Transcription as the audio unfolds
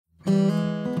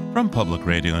From Public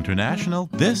Radio International,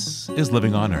 this is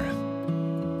Living on Earth.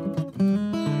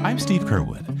 I'm Steve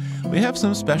Curwood. We have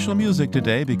some special music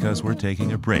today because we're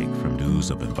taking a break from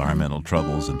news of environmental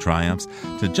troubles and triumphs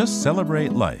to just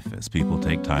celebrate life as people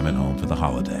take time at home for the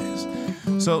holidays.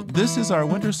 So this is our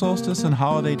winter solstice and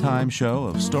holiday time show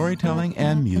of storytelling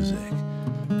and music.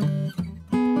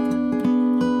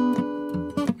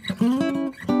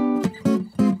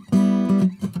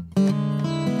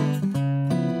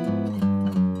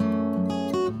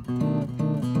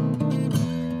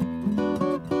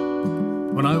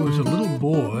 When I was a little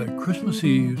boy, Christmas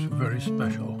Eves were very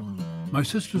special. My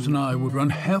sisters and I would run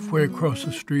halfway across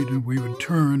the street and we would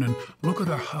turn and look at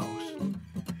our house.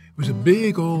 It was a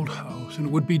big old house and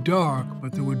it would be dark,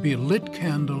 but there would be a lit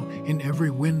candle in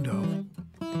every window.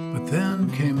 But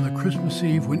then came the Christmas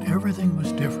Eve when everything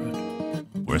was different.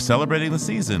 We're celebrating the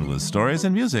season with stories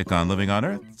and music on Living on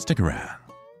Earth. Stick around.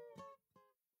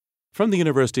 From the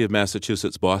University of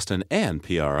Massachusetts, Boston, and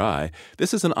PRI,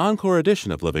 this is an encore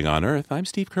edition of Living on Earth. I'm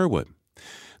Steve Curwood.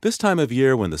 This time of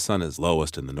year, when the sun is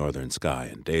lowest in the northern sky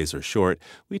and days are short,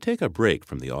 we take a break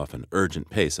from the often urgent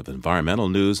pace of environmental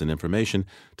news and information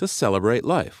to celebrate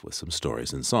life with some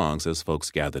stories and songs as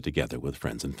folks gather together with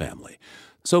friends and family.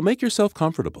 So make yourself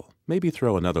comfortable, maybe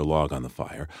throw another log on the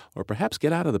fire, or perhaps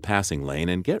get out of the passing lane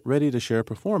and get ready to share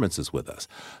performances with us,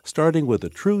 starting with a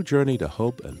true journey to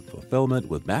hope and fulfillment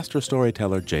with master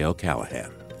storyteller Jay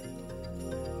O'Callahan.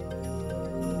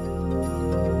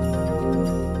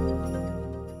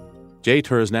 Jay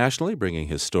tours nationally, bringing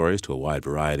his stories to a wide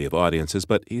variety of audiences,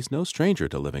 but he's no stranger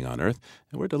to Living on Earth,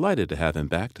 and we're delighted to have him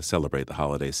back to celebrate the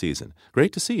holiday season.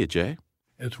 Great to see you, Jay.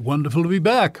 It's wonderful to be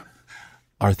back.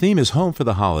 Our theme is home for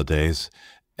the holidays.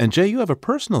 And Jay, you have a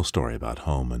personal story about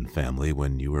home and family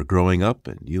when you were growing up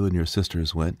and you and your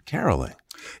sisters went caroling.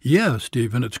 Yeah,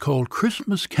 Stephen, it's called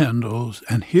Christmas Candles,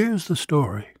 and here's the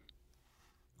story.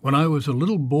 When I was a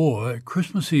little boy,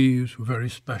 Christmas Eves were very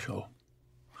special.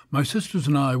 My sisters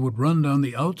and I would run down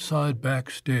the outside back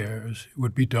stairs. It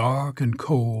would be dark and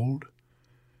cold.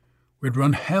 We'd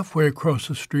run halfway across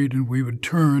the street and we would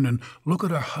turn and look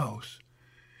at our house.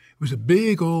 It was a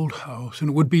big old house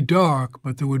and it would be dark,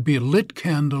 but there would be a lit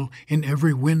candle in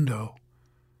every window.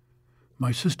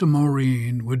 My sister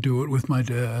Maureen would do it with my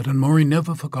dad, and Maureen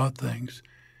never forgot things.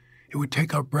 It would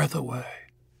take our breath away.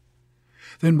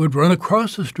 Then we'd run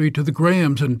across the street to the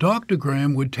Grahams, and Dr.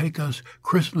 Graham would take us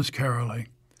Christmas caroling.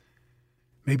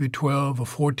 Maybe 12 or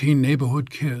 14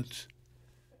 neighborhood kids.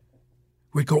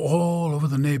 We'd go all over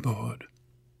the neighborhood.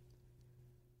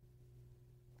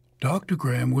 Dr.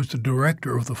 Graham was the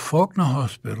director of the Faulkner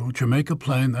Hospital, Jamaica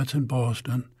Plain, that's in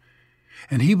Boston,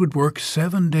 and he would work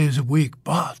 7 days a week,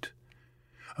 but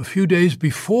a few days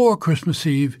before Christmas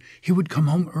Eve, he would come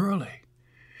home early.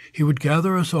 He would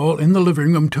gather us all in the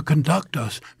living room to conduct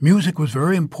us. Music was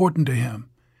very important to him.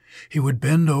 He would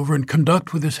bend over and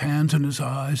conduct with his hands and his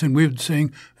eyes, and we would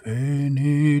sing,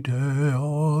 Venite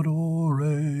adoremus.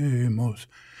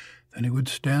 Then he would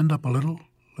stand up a little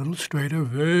straighter,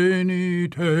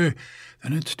 Venite. Then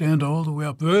he'd stand all the way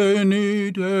up,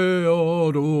 Venite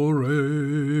adoremus.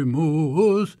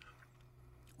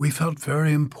 We felt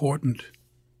very important.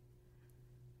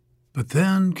 But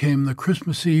then came the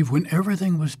Christmas Eve when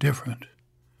everything was different.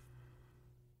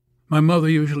 My mother,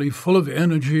 usually full of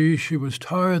energy, she was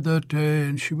tired that day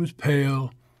and she was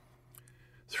pale.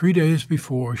 3 days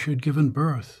before, she had given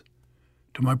birth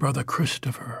to my brother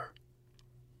Christopher.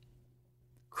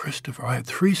 I had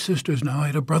 3 sisters now. I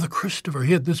had a brother Christopher.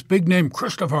 He had this big name,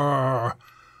 Christopher.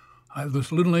 I have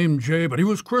this little name, Jay, but he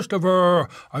was Christopher.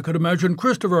 I could imagine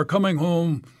Christopher coming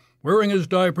home, wearing his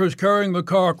diapers, carrying the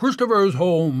car. Christopher's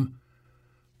home.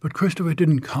 But Christopher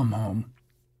didn't come home.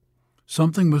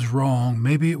 Something was wrong.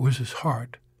 Maybe it was his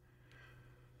heart.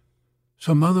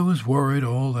 So Mother was worried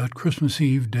all that Christmas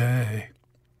Eve day.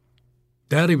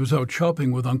 Daddy was out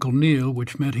shopping with Uncle Neil,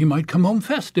 which meant he might come home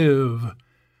festive.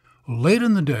 Late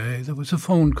in the day, there was a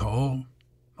phone call.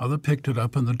 Mother picked it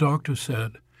up, and the doctor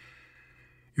said,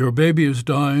 "Your baby is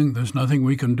dying. There's nothing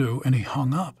we can do." And he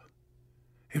hung up.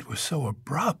 It was so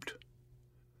abrupt.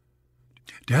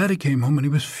 Daddy came home, and he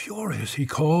was furious. He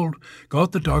called,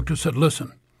 got the doctor, said,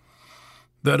 "Listen,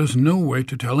 that is no way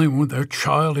to tell anyone their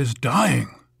child is dying.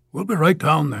 We'll be right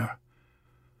down there."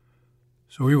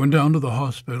 So we went down to the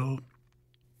hospital.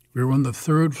 We were on the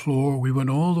 3rd floor. We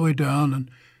went all the way down, and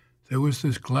there was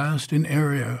this glassed-in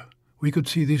area. We could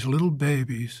see these little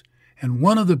babies, and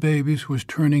one of the babies was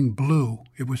turning blue.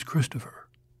 It was Christopher.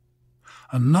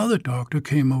 Another doctor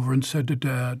came over and said to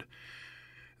Dad,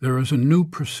 "There is a new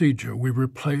procedure. We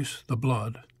replace the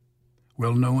blood.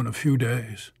 We'll know in a few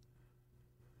days."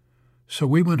 So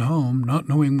we went home, not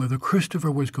knowing whether Christopher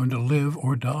was going to live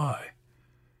or die.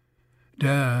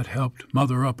 Dad helped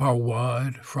Mother up our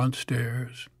wide front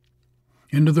stairs.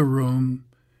 Into the room.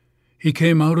 He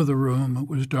came out of the room. It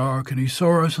was dark, and he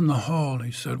saw us in the hall.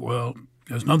 He said, "Well,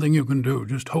 there's nothing you can do.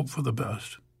 Just hope for the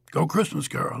best. Go Christmas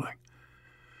caroling."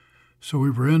 So we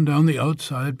ran down the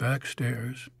outside back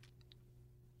stairs,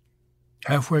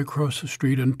 halfway across the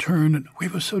street, and turned, and we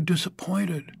were so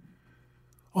disappointed.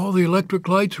 All the electric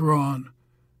lights were on.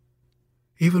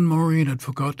 Even Maureen had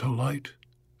forgot to light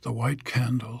the white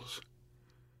candles.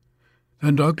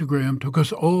 Then Dr. Graham took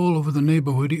us all over the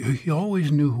neighborhood. He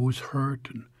always knew who was hurt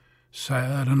and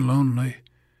sad and lonely.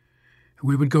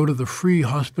 We would go to the free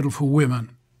hospital for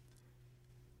women.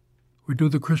 We'd do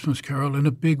the Christmas carol in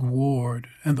a big ward,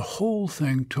 and the whole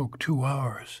thing took 2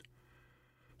 hours.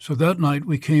 So that night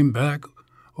we came back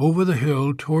over the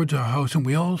hill towards our house, and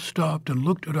we all stopped and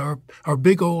looked at our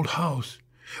big old house.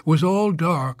 It was all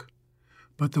dark,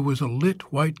 but there was a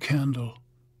lit white candle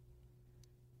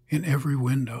in every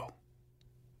window.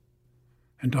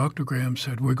 And Dr. Graham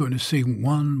said, "We're going to sing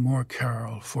one more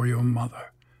carol for your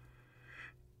mother."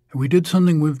 And we did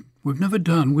something we've never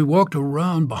done. We walked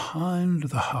around behind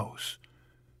the house.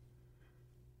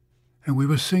 And we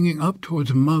were singing up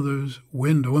towards Mother's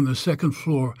window on the second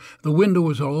floor. The window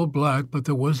was all black, but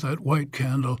there was that white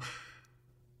candle.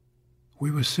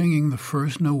 We were singing the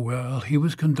first Noel. He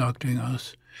was conducting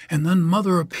us. And then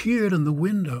Mother appeared in the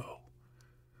window,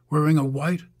 wearing a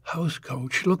white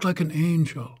housecoat. She looked like an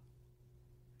angel.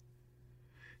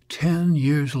 10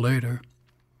 years later,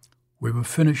 we were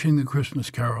finishing the Christmas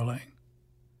caroling.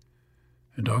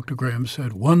 And Dr. Graham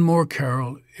said, "One more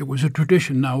carol." It was a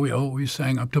tradition now. We always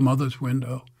sang up to Mother's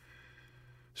window.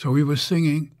 So we were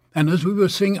singing, and as we were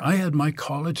singing, I had my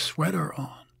college sweater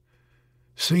on.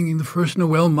 Singing the first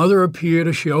Noel, Mother appeared,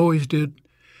 as she always did.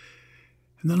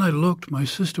 And then I looked. My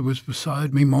sister was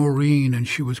beside me, Maureen, and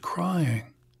she was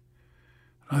crying.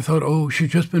 I thought, oh,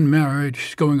 she's just been married.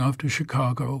 She's going off to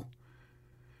Chicago.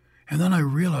 And then I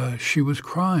realized she was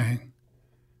crying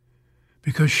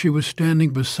because she was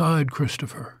standing beside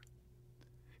Christopher.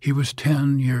 He was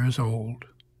 10 years old.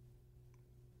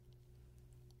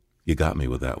 You got me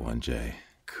with that one, Jay.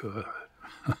 Good.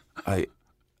 I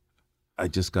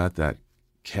just got that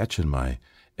catch in my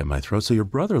throat. So your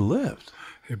brother lived.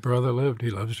 Your brother lived.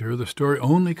 He loves to hear the story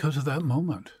only because of that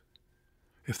moment.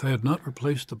 If they had not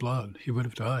replaced the blood, he would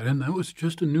have died. And that was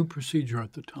just a new procedure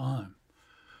at the time.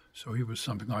 So he was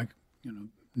something like,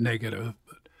 negative.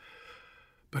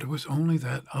 But it was only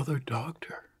that other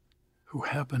doctor who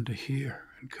happened to hear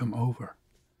and come over.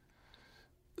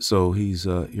 So he's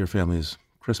your family's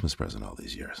Christmas present all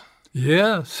these years.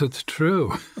 Yes, it's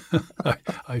true.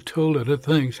 I told it at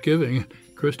Thanksgiving.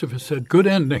 Christopher said, "Good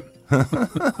ending."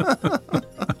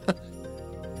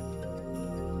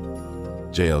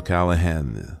 Jay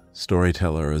O'Callahan, the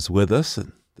storyteller, is with us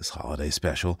in this holiday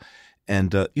special.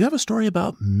 And you have a story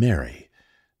about Mary.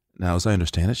 Now, as I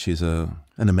understand it, she's an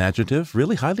imaginative,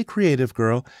 really highly creative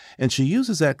girl, and she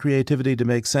uses that creativity to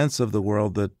make sense of the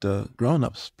world that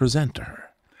grown-ups present to her.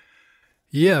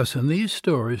 Yes, and these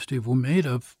stories, Steve, were made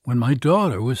of when my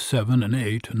daughter was 7 and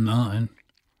 8 and 9.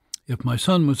 If my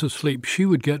son was asleep, she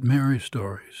would get Mary's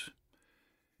stories.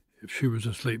 If she was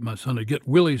asleep, my son would get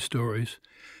Willie's stories.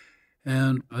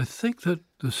 And I think that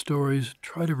the stories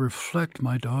try to reflect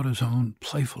my daughter's own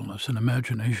playfulness and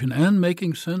imagination and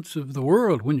making sense of the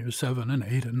world when you're 7 and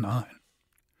 8 and 9.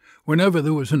 Whenever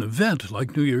there was an event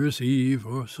like New Year's Eve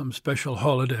or some special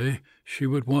holiday, she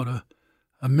would want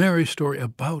a Mary story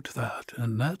about that,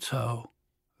 and that's how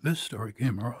this story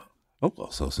came around. Oh,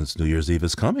 well, so since New Year's Eve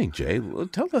is coming, Jay,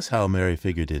 tell us how Mary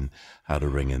figured in how to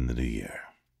ring in the new year.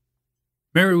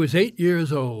 Mary was 8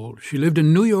 years old. She lived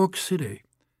in New York City.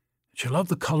 She loved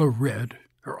the color red.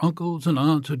 Her uncles and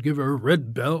aunts would give her a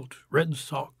red belt, red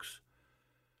socks,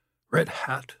 red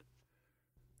hat.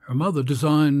 Her mother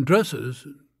designed dresses.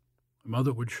 Her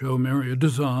mother would show Mary a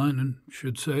design, and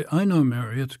she'd say, "I know,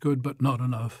 Mary, it's good, but not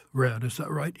enough red. Is that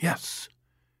right?" "Yes."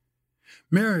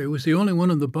 Mary was the only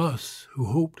one on the bus who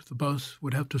hoped the bus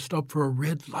would have to stop for a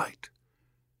red light.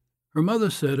 Her mother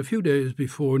said a few days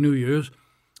before New Year's,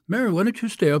 "Mary, why don't you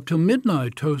stay up till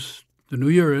midnight, toast the New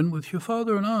Year in with your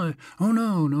father and I?" "Oh,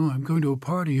 no, I'm going to a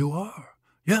party." "You are?"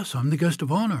 "Yes, I'm the guest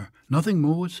of honor." Nothing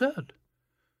more was said.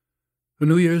 For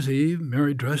New Year's Eve,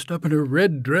 Mary dressed up in her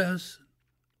red dress,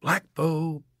 black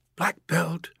bow, black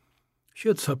belt. She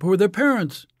had supper with her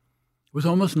parents. It was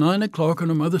almost 9 o'clock, and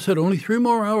her mother said, "Only 3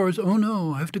 more hours. Oh,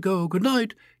 no, I have to go. Good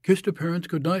night." Kissed her parents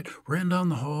good night, ran down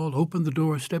the hall, opened the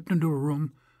door, stepped into her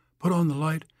room, put on the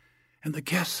light, and the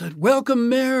guest said, "Welcome,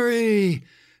 Mary."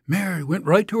 Mary went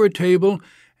right to her table,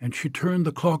 and she turned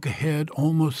the clock ahead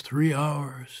almost 3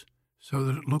 hours, so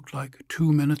that it looked like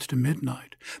 2 minutes to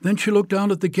midnight. Then she looked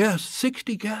down at the guests,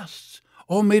 60 guests,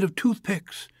 all made of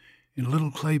toothpicks in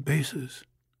little clay bases.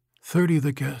 30 of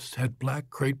the guests had black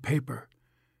crepe paper.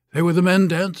 They were the men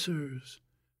dancers.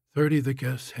 30 of the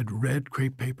guests had red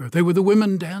crepe paper. They were the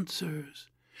women dancers.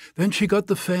 Then she got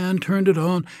the fan, turned it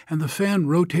on, and the fan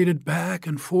rotated back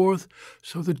and forth,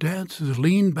 so the dancers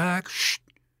leaned back,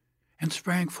 and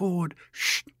sprang forward,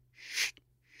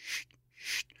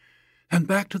 and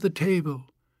back to the table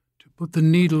to put the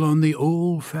needle on the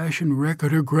old-fashioned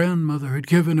record her grandmother had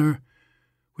given her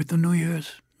with the New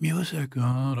Year's music.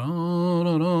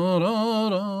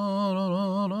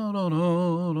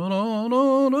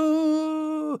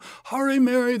 Hurry,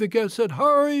 Mary, the guest said.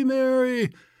 Hurry, Mary.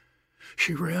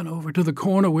 She ran over to the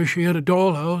corner where she had a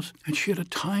dollhouse, and she had a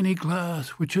tiny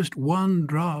glass with just one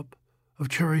drop of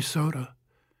cherry soda.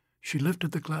 She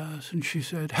lifted the glass and she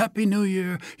said, Happy New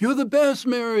Year. You're the best,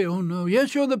 Mary. Oh, no.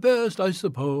 Yes, you're the best, I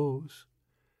suppose.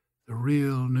 The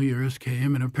real New Year's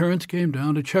came, and her parents came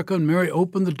down to check on Mary,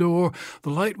 opened the door.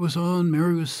 The light was on.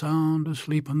 Mary was sound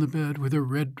asleep on the bed with her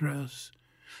red dress.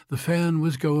 The fan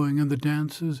was going, and the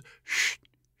dancers,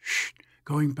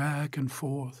 going back and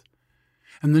forth.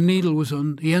 And the needle was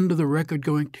on the end of the record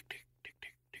going tick, tick, tick,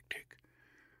 tick, tick, tick.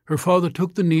 Her father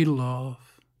took the needle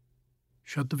off,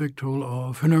 shut the Victrola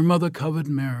off, and her mother covered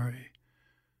Mary.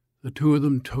 The two of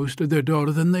them toasted their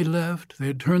daughter. Then they left. They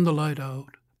had turned the light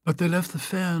out, but they left the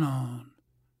fan on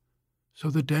so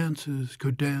the dancers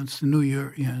could dance the New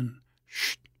Year in.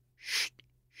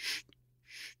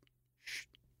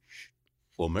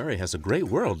 Well, Mary has a great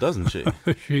world, doesn't she?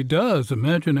 She does.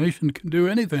 Imagination can do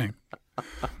anything.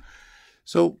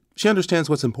 So she understands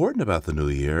what's important about the New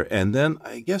Year, and then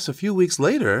I guess a few weeks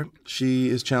later, she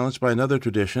is challenged by another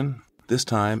tradition. This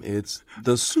time it's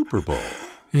the Super Bowl.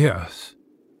 Yes.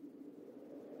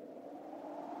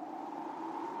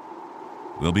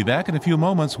 We'll be back in a few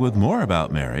moments with more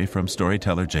about Mary from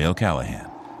storyteller Jay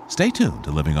O'Callahan. Stay tuned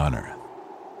to Living on Earth.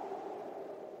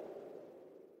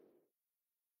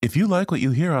 If you like what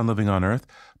you hear on Living on Earth,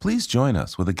 please join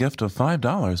us with a gift of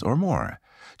 $5 or more.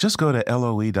 Just go to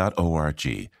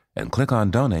LOE.org and click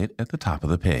on Donate at the top of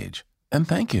the page. And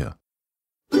thank you.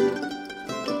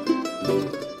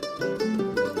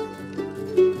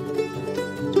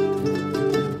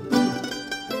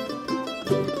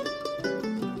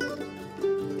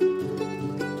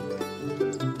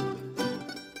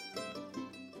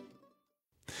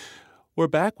 We're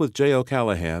back with Jay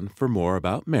O'Callahan for more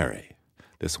about Mary.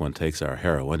 This one takes our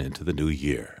heroine into the new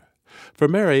year. For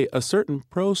Mary, a certain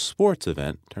pro sports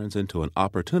event turns into an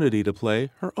opportunity to play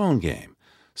her own game.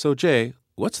 So, Jay,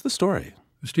 what's the story?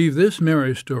 Steve, this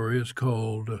Mary story is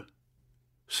called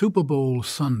Super Bowl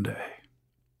Sunday.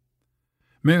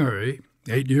 Mary,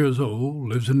 8 years old,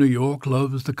 lives in New York,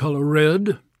 loves the color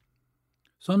red.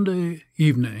 Sunday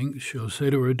evening, she'll say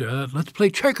to her dad, let's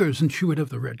play checkers, and she would have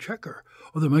the red checker.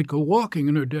 Or they might go walking,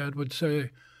 and her dad would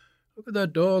say, look at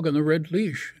that dog on the red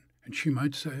leash. And she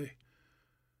might say,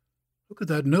 look at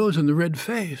that nose and the red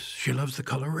face. She loves the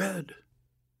color red.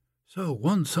 So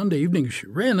one Sunday evening, she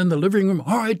ran in the living room.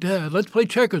 All right, Dad, let's play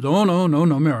checkers. Oh, no,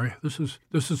 Mary. This is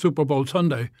Super Bowl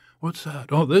Sunday. What's that?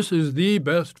 Oh, this is the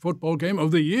best football game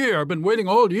of the year. I've been waiting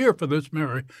all year for this,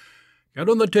 Mary. Get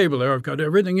on the table there. I've got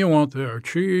everything you want there.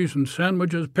 Cheese and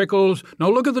sandwiches, pickles. Now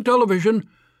look at the television.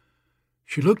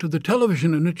 She looked at the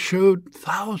television, and it showed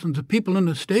thousands of people in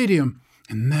the stadium.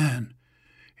 And then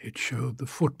it showed the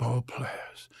football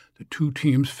players, the two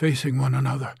teams facing one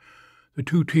another. The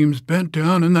two teams bent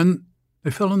down, and then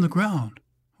they fell on the ground.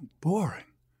 Boring.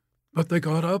 But they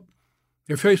got up.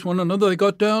 They faced one another. They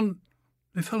got down.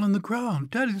 They fell on the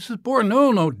ground. Daddy, this is boring.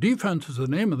 No. Defense is the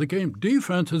name of the game.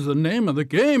 Defense is the name of the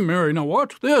game, Mary. Now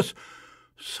watch this.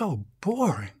 So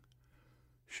boring.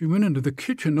 She went into the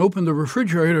kitchen, opened the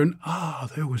refrigerator, and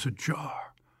there was a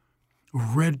jar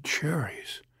of red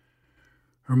cherries.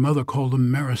 Her mother called them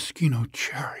maraschino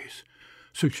cherries.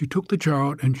 So she took the jar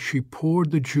out and she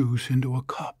poured the juice into a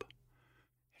cup.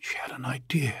 She had an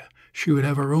idea. She would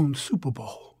have her own Super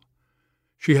Bowl.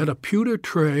 She had a pewter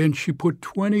tray and she put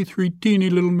 23 teeny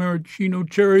little maraschino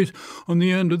cherries on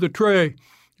the end of the tray.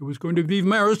 It was going to be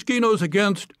maraschinos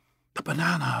against the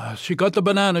bananas. She got the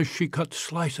bananas. She cut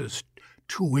slices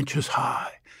 2 inches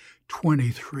high.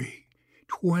 23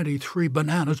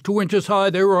 bananas 2 inches high.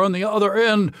 They were on the other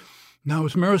end. Now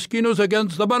it's maraschinos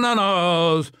against the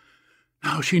bananas.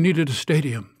 Now she needed a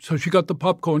stadium, so she got the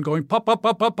popcorn going, pop, pop,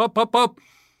 pop, pop, pop, pop, pop.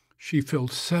 She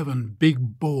filled 7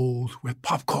 big bowls with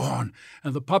popcorn,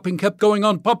 and the popping kept going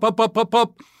on, pop, pop, pop, pop,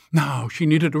 pop. Now she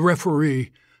needed a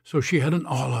referee, So she had an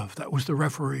olive. That was the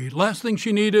referee. Last thing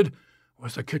she needed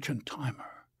was a kitchen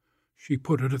timer. She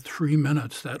put it at 3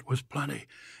 minutes. That was plenty.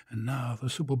 And now the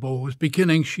Super Bowl was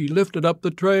beginning. She lifted up the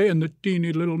tray, and the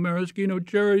teeny little maraschino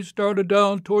cherries started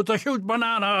down towards the huge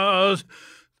bananas.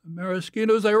 The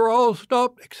maraschinos, they were all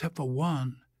stopped, except for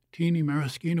one teeny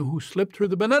maraschino who slipped through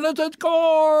the bananas and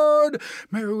scored.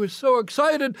 Mary was so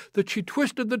excited that she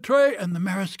twisted the tray, and the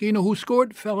maraschino who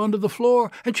scored fell onto the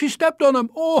floor, and she stepped on him.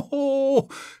 Oh!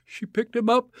 She picked him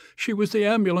up. She was the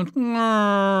ambulance.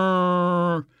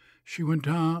 She went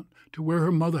down to where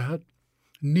her mother had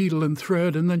needle and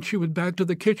thread, and then she went back to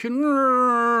the kitchen.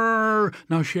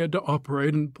 Now she had to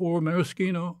operate on poor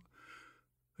maraschino.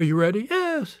 Are you ready?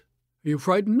 Yes. Are you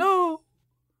frightened? No.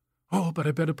 Oh, but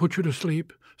I better put you to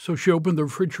sleep. So she opened the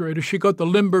refrigerator. She got the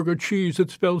Limburger cheese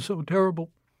that smelled so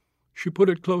terrible. She put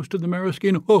it close to the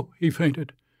maraschino. Oh, he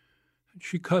fainted.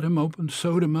 She cut him open,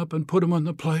 sewed him up, and put him on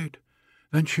the plate.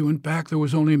 Then she went back. There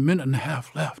was only a minute and a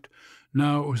half left.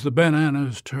 Now it was the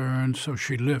banana's turn, so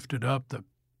she lifted up the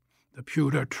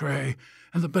pewter tray,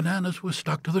 and the bananas were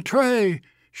stuck to the tray.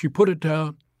 She put it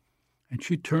down, and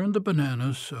she turned the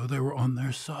bananas so they were on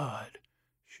their side.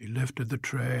 She lifted the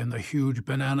tray, and the huge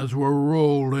bananas were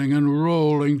rolling and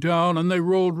rolling down, and they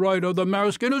rolled right over the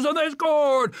maraschinos, and they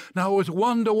scored! Now it was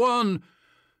 1-1.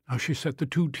 Now she set the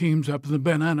two teams up, and the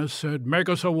bananas said, "Make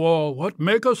us a wall." What?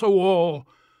 Make us a wall.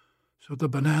 So the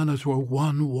bananas were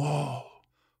one wall.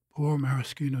 Poor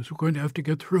maraschinos were going to have to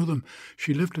get through them.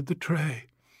 She lifted the tray.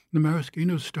 The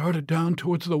maraschinos started down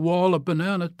towards the wall of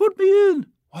bananas. "Put me in."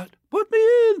 What? "Put me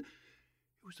in."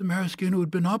 It was the maraschino who had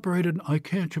been operated. "I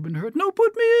can't, you've been hurt." "No,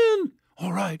 put me in."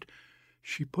 "All right."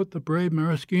 She put the brave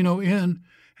maraschino in,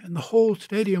 and the whole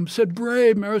stadium said,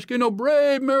 "Brave maraschino,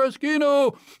 brave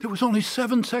maraschino." There was only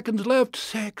 7 seconds left.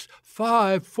 6,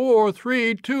 5, 4,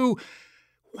 3, 2...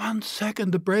 1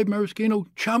 second, the brave maraschino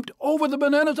jumped over the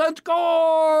bananas and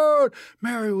scored!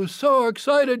 Mary was so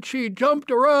excited she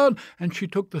jumped around, and she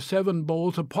took the 7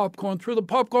 bowls of popcorn, threw the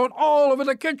popcorn all over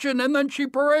the kitchen, and then she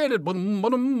paraded. Then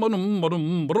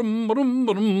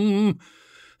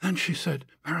she said,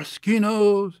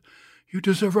 "Maraschinos, you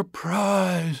deserve a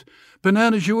prize.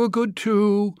 Bananas, you were good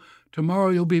too. Tomorrow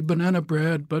you'll be banana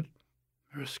bread, but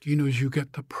maraschinos, you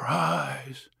get the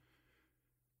prize."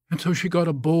 And so she got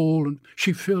a bowl, and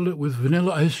she filled it with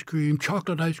vanilla ice cream,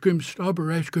 chocolate ice cream,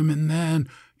 strawberry ice cream, and then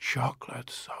chocolate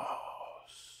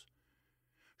sauce.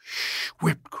 Shh,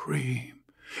 whipped cream.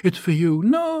 "It's for you."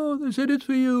 "No," they said, "it's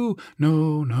for you."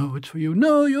 "No, it's for you."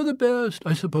 "No, you're the best."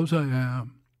 "I suppose I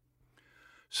am."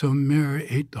 So Mary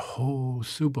ate the whole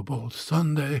Super Bowl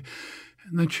sundae,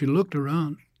 and then she looked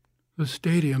around the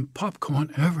stadium,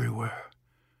 popcorn everywhere.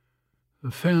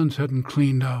 The fans hadn't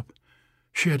cleaned up.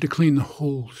 She had to clean the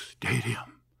whole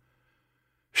stadium.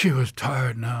 She was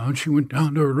tired now, and she went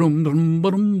down to her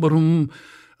room.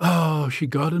 Oh, she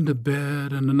got into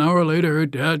bed, and an hour later her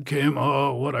dad came.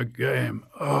 Oh, what a game.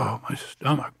 Oh, my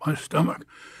stomach.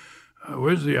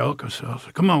 Where's the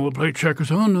Alka-Seltzer? Come on, we'll play checkers.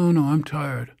 Oh, no, I'm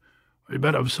tired. You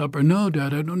better have supper. No,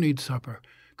 Dad, I don't need supper.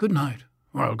 Good night.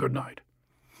 Well, good night.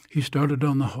 He started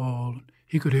down the hall.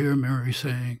 He could hear Mary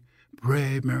saying,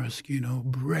 "Brave maraschino,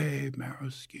 brave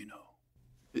maraschino."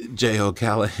 J.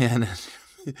 O'Callahan and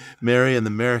Mary and the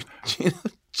maraschino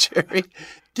cherry.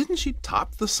 Didn't she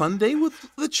top the sundae with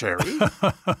the cherry?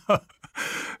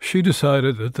 She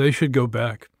decided that they should go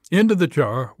back into the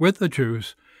jar with the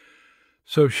juice.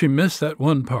 So she missed that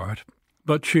one part,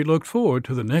 but she looked forward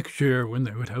to the next year when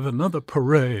they would have another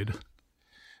parade.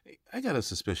 I got a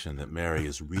suspicion that Mary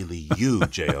is really you,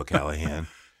 J. O'Callahan.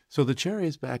 So the cherry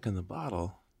is back in the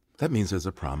bottle. That means there's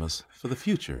a promise for the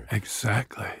future.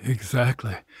 Exactly.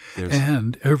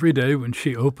 And every day when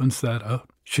she opens that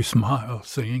up, she smiles,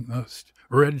 seeing those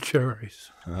red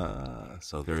cherries.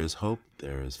 So there is hope.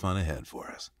 There is fun ahead for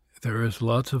us. There is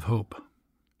lots of hope.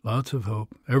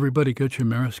 Everybody get your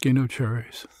maraschino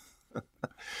cherries.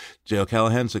 J.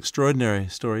 O'Callahan's extraordinary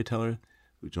storyteller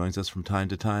who joins us from time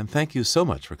to time. Thank you so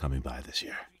much for coming by this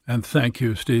year. And thank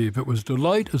you, Steve. It was a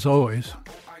delight as always.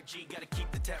 Gotta keep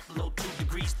the temp below 2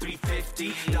 degrees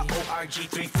 350. The ORG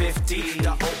 350.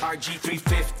 The ORG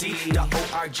 350. The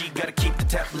ORG gotta keep the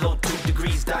temp below 2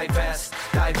 degrees. Divest.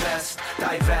 I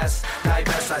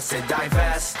said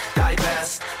divest.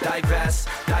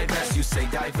 You say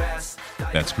divest.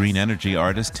 That's green energy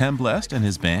artist Tem Blest and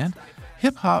his band.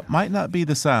 Hip-hop might not be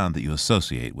the sound that you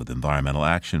associate with environmental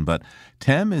action, but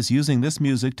Tem is using this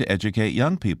music to educate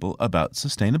young people about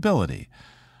sustainability.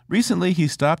 Recently, he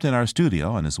stopped in our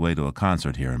studio on his way to a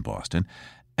concert here in Boston,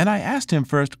 and I asked him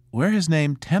first where his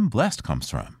name Tem Blest comes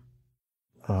from.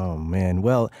 Oh, man.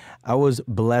 Well, I was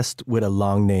blessed with a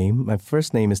long name. My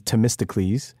first name is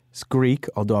Themistocles. It's Greek,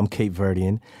 although I'm Cape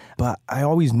Verdean. But I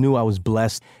always knew I was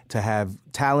blessed to have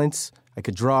talents. I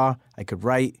could draw, I could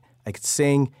write, I could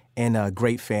sing, and a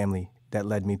great family that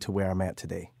led me to where I'm at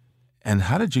today. And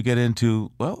how did you get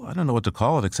into, well, I don't know what to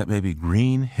call it except maybe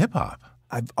green hip-hop?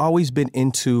 I've always been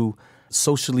into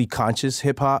socially conscious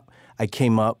hip-hop. I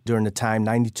came up during the time,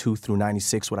 92 through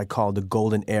 96, what I call the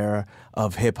golden era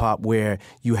of hip-hop, where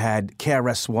you had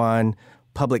KRS-One,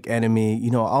 Public Enemy,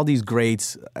 all these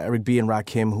greats, Eric B. and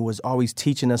Rakim, who was always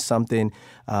teaching us something,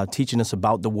 teaching us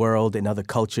about the world and other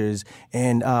cultures.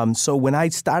 And so when I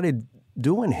started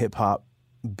doing hip-hop,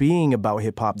 being about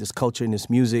hip-hop, this culture and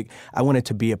this music, I wanted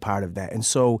to be a part of that. And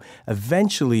so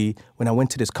eventually, when I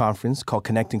went to this conference called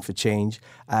Connecting for Change,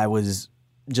 I was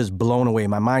just blown away.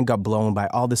 My mind got blown by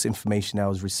all this information I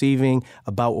was receiving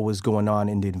about what was going on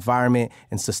in the environment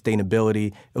and sustainability.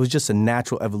 It was just a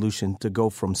natural evolution to go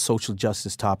from social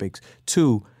justice topics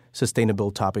to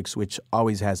sustainable topics, which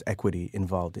always has equity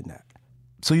involved in that.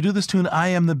 So you do this tune, I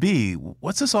Am the Bee.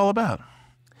 What's this all about?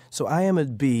 So I Am a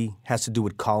Bee has to do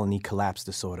with colony collapse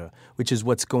disorder, which is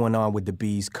what's going on with the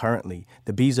bees currently.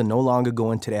 The bees are no longer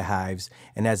going to their hives.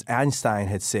 And as Einstein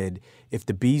had said, if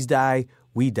the bees die,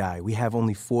 we die. We have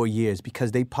only 4 years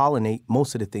because they pollinate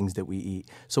most of the things that we eat.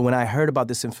 So when I heard about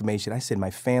this information, I said,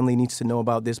 my family needs to know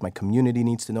about this. My community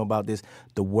needs to know about this.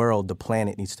 The world, the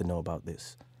planet needs to know about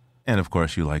this. And of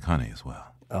course, you like honey as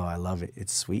well. Oh, I love it.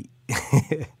 It's sweet.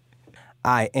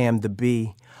 I am the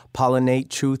bee. Pollinate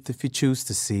truth if you choose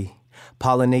to see.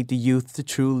 Pollinate the youth to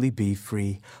truly be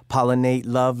free. Pollinate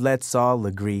love, let's all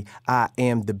agree. I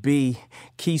am the bee.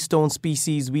 Keystone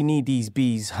species, we need these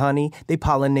bees, honey. They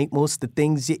pollinate most of the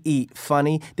things you eat.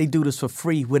 Funny, they do this for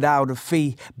free without a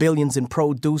fee. Billions in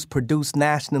produce produced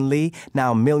nationally.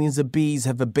 Now millions of bees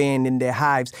have abandoned their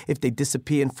hives. If they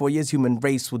disappear in 4 years, human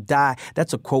race will die.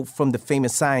 That's a quote from the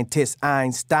famous scientist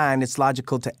Einstein. It's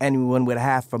logical to anyone with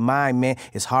half a mind, man.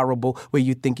 It's horrible where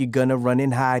you think you're gonna run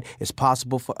and hide. It's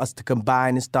possible for us to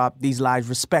combine and stop these lies.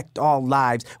 Respect all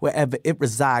lives wherever it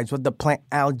resides, whether plant,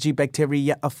 algae,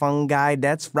 bacteria, or fungi.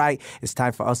 That's right. It's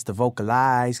time for us to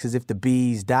vocalize, because if the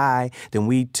bees die, then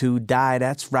we too die.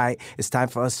 That's right. It's time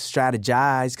for us to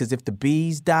strategize, because if the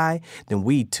bees die, then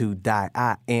we too die.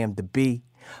 I am the bee.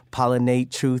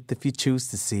 Pollinate truth if you choose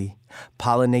to see.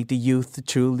 Pollinate the youth to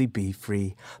truly be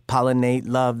free. Pollinate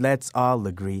love, let's all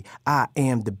agree. I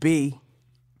am the bee.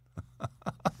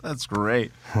 That's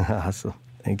great. Awesome.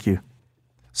 Thank you.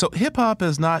 So hip-hop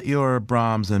is not your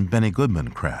Brahms and Benny Goodman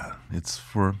crowd. It's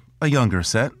for a younger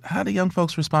set. How do young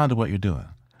folks respond to what you're doing?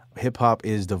 Hip-hop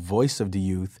is the voice of the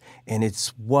youth, and it's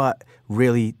what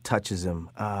really touches them.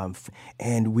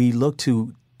 And we look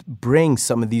to bring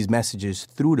some of these messages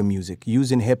through the music,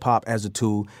 using hip-hop as a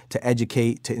tool to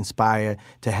educate, to inspire,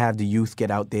 to have the youth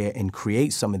get out there and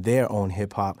create some of their own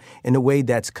hip-hop in a way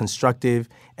that's constructive,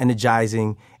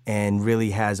 energizing, and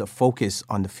really has a focus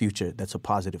on the future that's a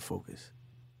positive focus.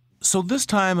 So this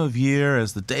time of year,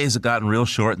 as the days have gotten real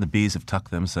short and the bees have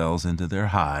tucked themselves into their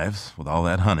hives with all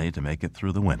that honey to make it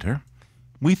through the winter,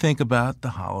 we think about the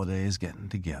holidays getting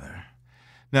together.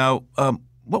 Now,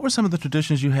 what were some of the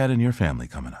traditions you had in your family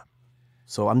coming up?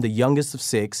 So I'm the youngest of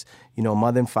 6,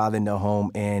 mother and father in the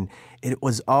home. And it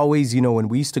was always, when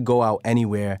we used to go out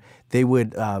anywhere, they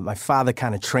would, my father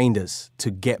kind of trained us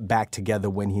to get back together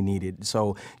when he needed.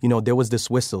 So, there was this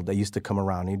whistle that used to come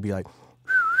around. He'd be like,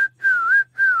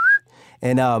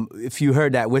 and if you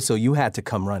heard that whistle, you had to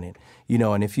come running,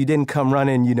 and if you didn't come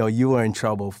running, you were in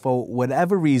trouble. For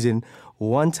whatever reason,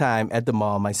 one time at the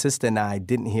mall, my sister and I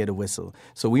didn't hear the whistle.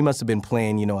 So we must have been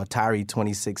playing, Atari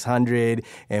 2600,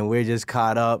 and we're just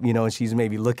caught up, and she's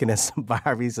maybe looking at some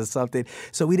Barbies or something.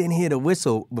 So we didn't hear the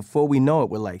whistle. Before we know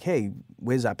it, we're like, hey,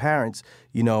 where's our parents?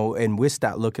 And we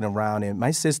start looking around. And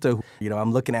my sister,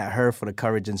 I'm looking at her for the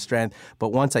courage and strength. But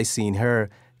once I seen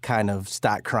her kind of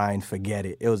start crying, forget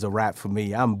it. It was a wrap for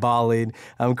me. I'm bawling,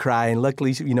 I'm crying.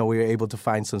 Luckily, we were able to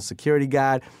find some security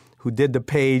guard who did the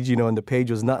page, and the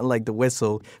page was nothing like the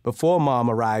whistle. Before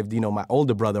Mom arrived, my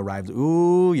older brother arrived.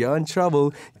 Ooh, you're in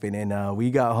trouble. And then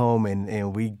we got home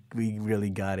and we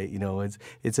really got it.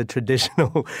 It's a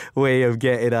traditional way of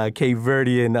getting Cape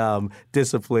Verdean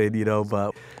discipline,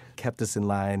 but kept us in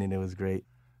line, and it was great.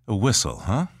 A whistle,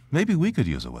 huh? Maybe we could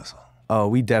use a whistle. Oh,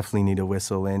 we definitely need a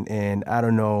whistle. And I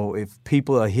don't know if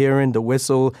people are hearing the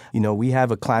whistle. We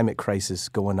have a climate crisis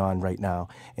going on right now.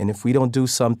 And if we don't do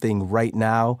something right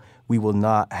now, we will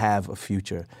not have a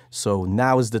future. So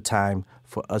now is the time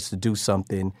for us to do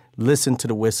something. Listen to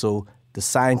the whistle. The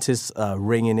scientists are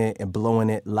ringing it and blowing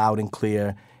it loud and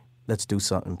clear. Let's do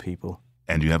something, people.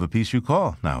 And you have a piece you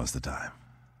call Now is the Time.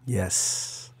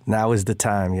 Yes, now is the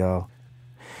time, yo.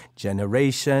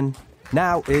 Generation,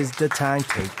 now is the time,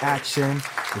 take action.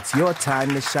 It's your time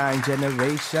to shine,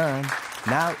 generation.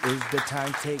 Now is the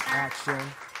time, take action.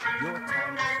 Your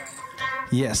time to shine.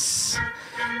 Yes,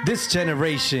 this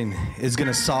generation is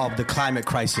gonna solve the climate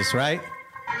crisis, right?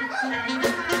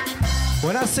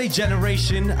 When I say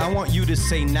generation, I want you to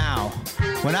say now.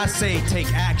 When I say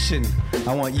take action,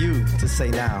 I want you to say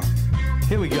now.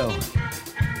 Here we go.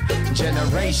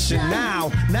 Generation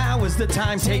now. Now is the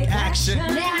time, take action.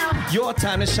 Your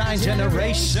time to shine,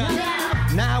 generation.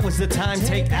 Now is the time,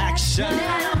 take action.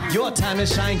 Your time to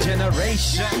shine,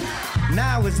 generation.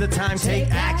 Now is the time,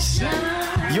 take action.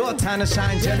 Your time to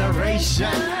shine, generation.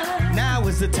 Now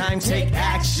is the time, take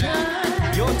action.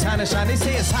 Your time to shine. They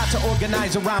say it's hard to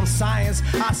organize around science.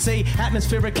 I say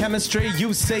atmospheric chemistry.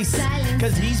 You say silence.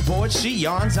 Cause he's bored, she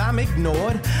yawns, I'm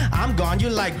ignored. I'm gone, you're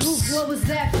like, psst. What was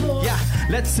that for? Yeah,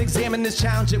 let's examine this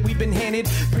challenge that we've been handed.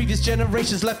 Previous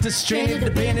generations left us stranded,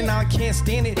 abandoned, now I can't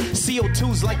stand it.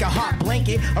 CO2's like a hot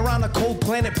blanket around a cold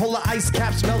planet. Polar ice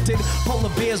caps melted. Polar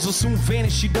bears will soon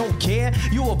vanish, you don't care.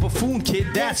 You a buffoon, kid,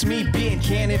 that's me being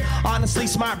candid. Honestly,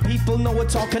 smart people know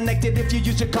it's all connected. If you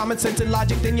use your common sense and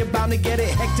logic, then you're bound to get it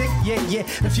hectic. Yeah,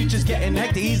 the future's getting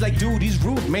hectic. He's like, dude, he's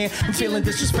rude, man. I'm feeling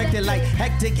disrespected, like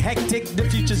hectic. The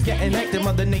future's getting hectic.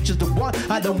 Mother Nature's the one,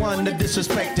 I don't want to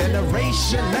disrespect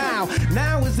generation.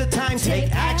 Now is the time, take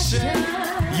action.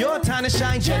 Your time to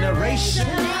shine, generation.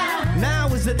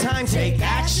 Now is the time, take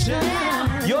action.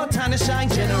 Your time to shine,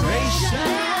 generation.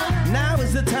 Now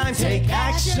is the time, take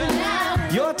action.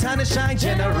 Your time to shine,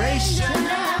 generation.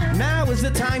 Now is the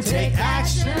time, take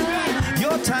action.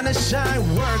 Your time to shine.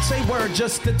 Word, say word,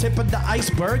 just the tip of the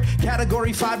iceberg.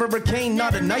 Category 5 hurricane,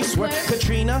 not a nice word.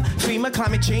 Katrina, FEMA,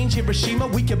 climate change, Hiroshima.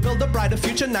 We can build a brighter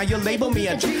future, now you label me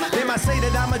a dreamer. They might say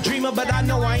that I'm a dreamer, but I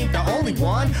know I ain't the only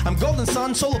one. I'm golden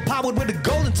sun, solar powered with a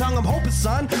golden tongue. I'm hoping,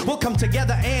 son, we'll come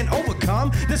together and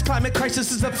overcome. This climate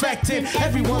crisis is affecting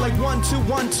everyone like 1, 2,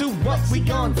 1, 2. What we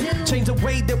gonna do? Change the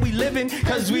way that we live in,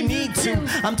 cause we need to.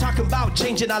 I'm talking about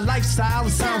changing our lifestyle.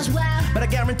 It sounds wild, but I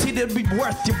guarantee it'll be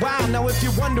worth your while. Now if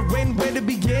you're wondering where to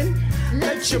begin,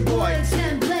 let your boy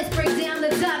 10 let's break down the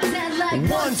top 10 like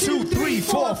 1, 2, 3,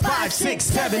 4, 5, 6,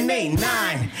 7, 8,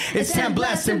 9. It's 10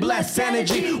 blessed and blessed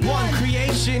energy. One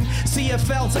creation,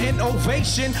 CFL's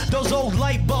innovation. Those old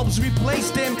light bulbs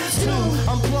replace them. 2,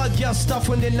 unplug your stuff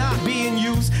when they're not being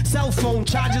used. Cell phone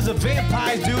chargers of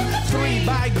vampires do. 3,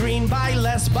 buy green, buy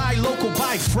less, buy local,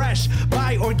 buy fresh,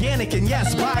 buy organic, and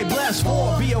yes, buy blessed.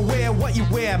 4, be aware what you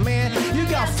wear, man. You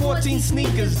got 14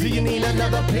 sneakers, do you need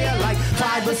another pair? Like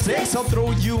 5 or 6, I'll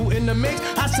throw you in the mix.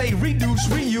 I say reduce,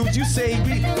 reuse, you say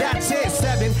that's it.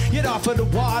 7, get off of the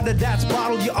water, that's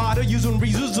bottled. You oughta using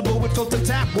reusable with filter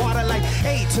tap water. Like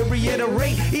 8, to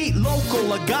reiterate, eat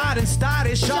local, a garden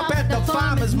started, shop at the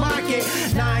farmer's market.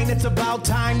 9, it's about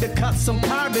time to cut some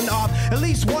carbon off. At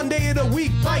least one day of the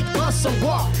week, bike, bus, or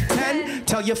walk. 10,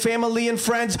 tell your family and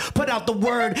friends, put out the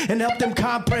word and help them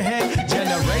comprehend.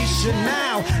 Generation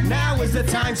now is the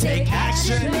time, take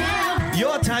action.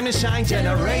 Your time to shine,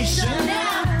 generation.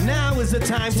 Now is the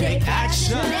time, take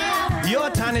action. Your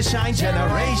time to shine,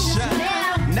 generation.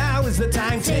 Now is the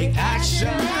time, take action.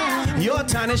 Your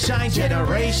time to shine,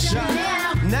 generation.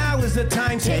 Now is the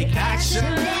time, take action.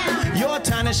 Your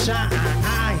time to shine.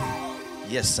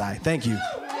 Yes, I. Thank you.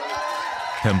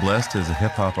 Ken Blessed is a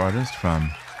hip-hop artist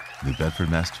from New Bedford,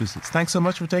 Massachusetts. Thanks so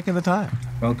much for taking the time.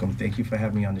 Welcome. Thank you for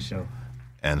having me on the show.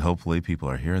 And hopefully people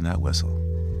are hearing that whistle.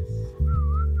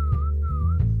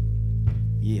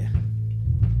 Yeah.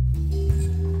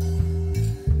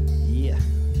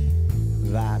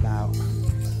 Vibe out.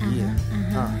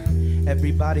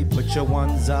 Everybody put your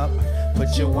ones up.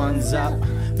 Put your ones up.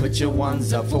 Put your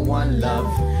ones up for one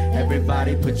love.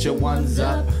 Everybody put your ones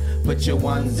up. Put your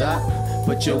ones up.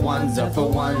 Put your ones up for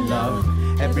one love.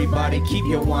 Everybody keep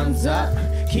your ones up.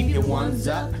 Keep your ones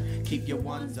up. Keep your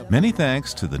ones up. Many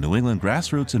thanks to the New England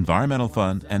Grassroots Environmental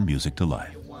Fund and Music to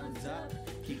Life.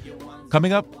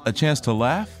 Coming up, a chance to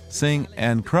laugh, sing,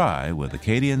 and cry with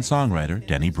Acadian songwriter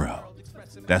Denny Breau.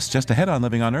 That's just ahead on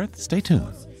Living on Earth. Stay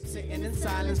tuned. Sitting in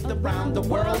silence around the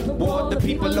world, bored the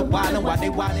people are wilding while they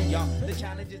wilding, y'all. The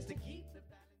challenge is to keep the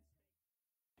balance.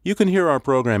 You can hear our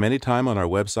program anytime on our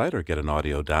website or get an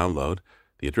audio download.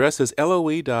 The address is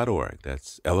LOE.org.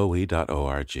 That's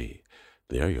LOE.org.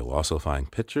 There you'll also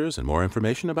find pictures and more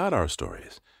information about our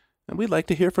stories. And we'd like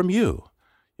to hear from you.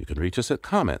 You can reach us at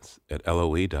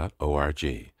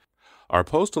comments@LOE.org. Our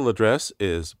postal address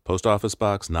is Post Office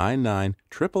Box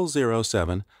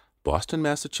 99007, Boston,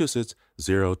 Massachusetts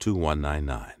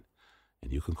 02199.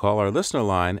 And you can call our listener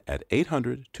line at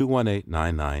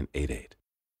 800-218-9988.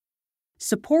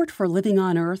 Support for Living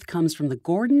on Earth comes from the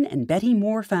Gordon and Betty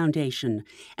Moore Foundation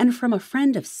and from a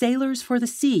friend of Sailors for the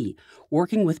Sea,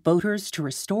 working with boaters to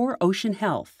restore ocean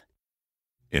health.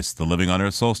 It's the Living on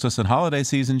Earth Solstice and Holiday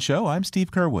Season show. I'm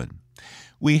Steve Kerwood.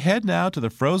 We head now to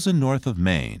the frozen north of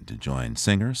Maine to join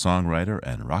singer, songwriter,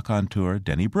 and raconteur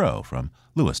Denny Breaux from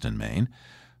Lewiston, Maine.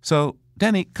 So,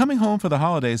 Denny, coming home for the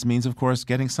holidays means, of course,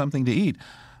 getting something to eat.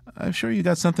 I'm sure you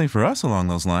got something for us along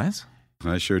those lines.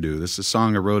 I sure do. This is a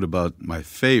song I wrote about my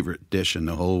favorite dish in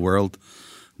the whole world.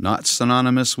 Not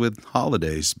synonymous with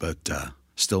holidays, but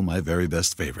still my very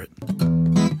best favorite.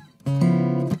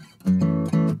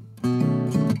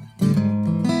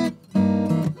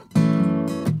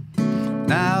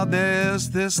 Now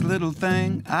there's this little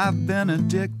thing I've been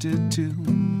addicted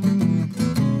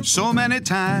to. So many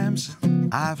times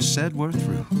I've said we're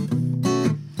through.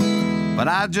 But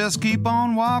I just keep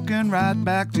on walking right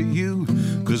back to you,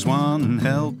 'cause one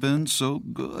helping so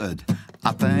good,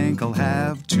 I think I'll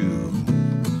have two.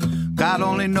 God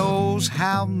only knows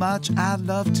how much I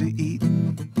love to eat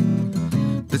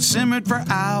that simmered for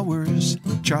hours,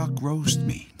 chuck roast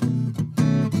meat.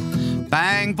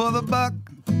 Bang for the buck,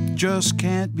 just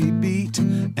can't be beat.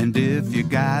 And if you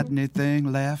got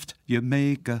anything left, you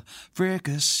make a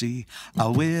fricassee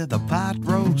with a pot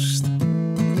roast.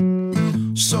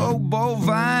 So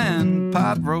bovine,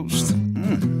 pot roast.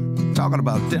 Talking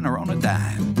about dinner on a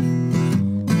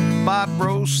dime. Pot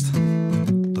roast,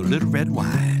 the little red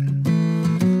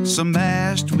wine. Some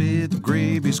mashed with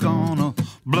gravy's gonna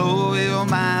blow your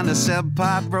mind. A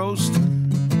 7-pot roast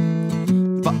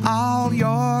for all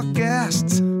your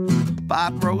guests.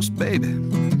 Pot roast, baby.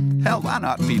 Hell, why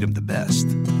not feed them the best?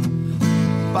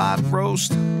 Pot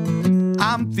roast,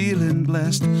 I'm feeling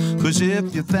blessed, 'cause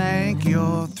if you think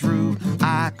you're through,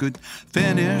 I could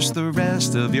finish the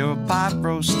rest of your pot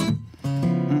roast.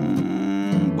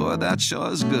 Boy, that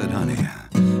sure is good, honey.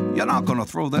 You're not gonna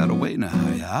throw that away now.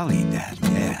 I'll eat that,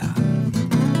 yeah.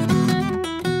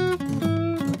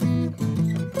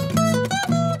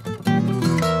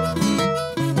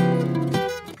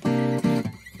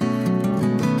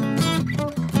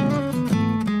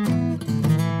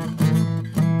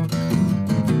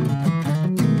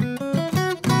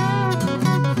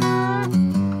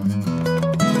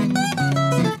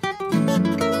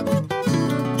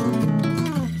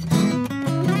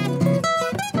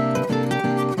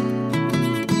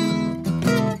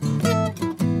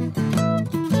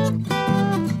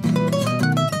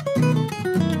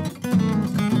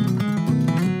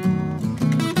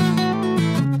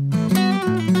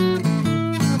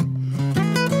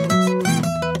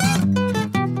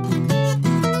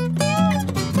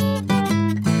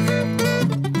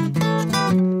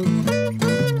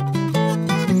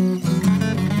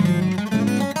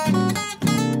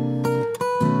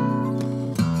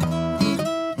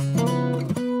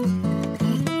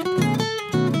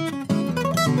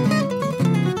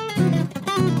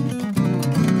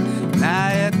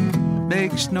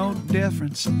 No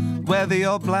difference whether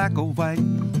you're black or white,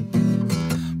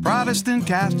 Protestant,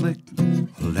 Catholic,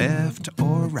 left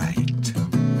or right.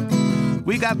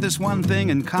 We got this one thing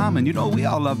in common. You know, we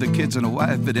all love the kids and a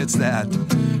wife, but it's that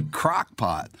crock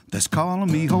pot that's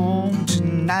calling me home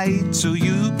tonight, so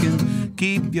you can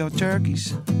keep your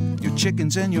turkeys, your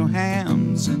chickens, and your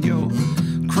hams, and your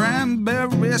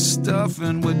cranberry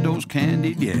stuffing with those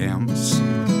candied yams.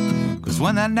 'Cause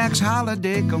when that next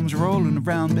holiday comes rolling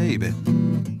around, baby,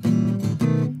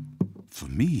 for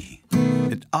me,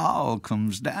 it all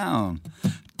comes down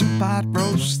to pot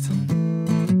roast.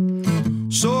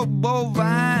 So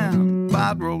bovine,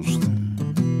 pot roast.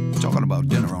 Talking about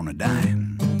dinner on a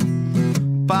dime.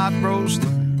 Pot roast.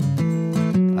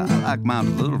 I like mine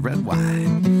with a little red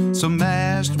wine. So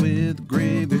mashed with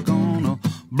gravy, gonna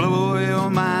blow your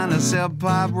mind. I said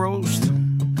pot roast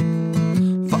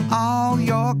for all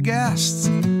your guests.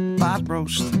 Pot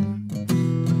roast.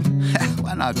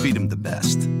 Why not feed them the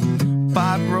best?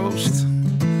 Pot roast,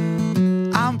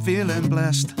 I'm feeling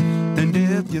blessed. And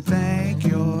if you think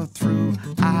you're through,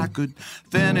 I could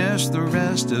finish the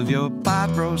rest of your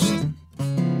pot roast.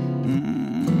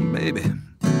 Baby,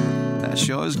 that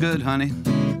sure is good, honey.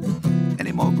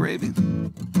 Any more gravy?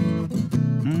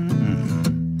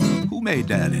 Who made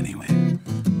that anyway?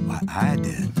 Why, I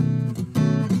did.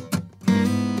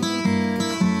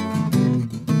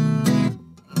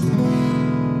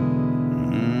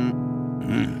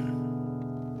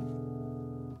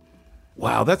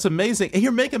 Wow, that's amazing.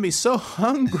 You're making me so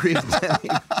hungry, Denny.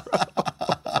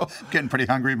 Getting pretty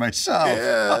hungry myself.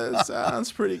 Yeah, it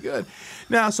sounds pretty good.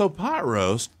 Now, so pot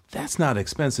roast, that's not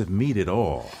expensive meat at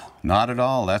all. Not at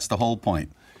all. That's the whole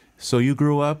point. So you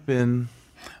grew up in?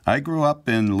 I grew up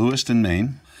in Lewiston,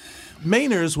 Maine.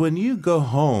 Mainers, when you go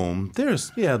home,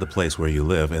 there's, the place where you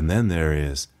live, and then there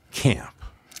is camp.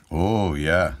 Oh,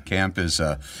 yeah. Camp is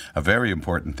a very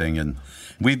important thing. And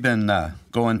we've been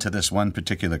going to this one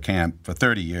particular camp for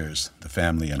 30 years, the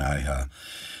family and I.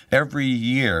 Every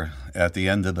year at the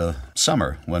end of the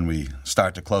summer, when we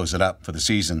start to close it up for the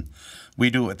season,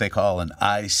 we do what they call an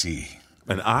IC.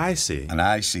 An IC? An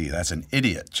IC. That's an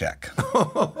idiot check.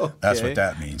 Okay. That's what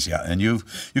that means, yeah. And you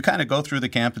kind of go through the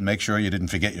camp and make sure you didn't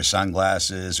forget your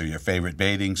sunglasses or your favorite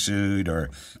bathing suit, or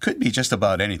could be just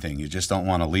about anything. You just don't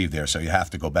want to leave there, so you have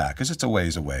to go back because it's a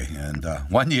ways away. And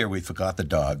one year we forgot the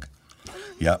dog.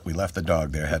 Yeah, we left the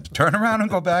dog there. Had to turn around and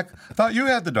go back. I thought you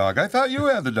had the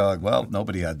dog. Well,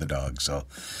 nobody had the dog, so...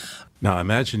 Now, I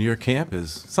imagine your camp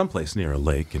is someplace near a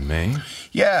lake in Maine.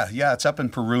 Yeah, it's up in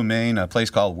Peru, Maine, a place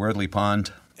called Wordley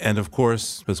Pond. And, of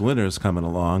course, as winter's coming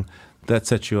along, that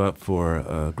sets you up for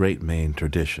a great Maine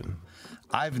tradition.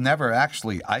 I've never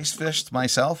actually ice fished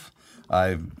myself.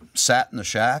 I've sat in the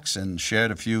shacks and shared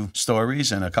a few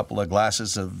stories and a couple of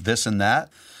glasses of this and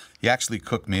that. You actually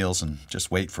cook meals and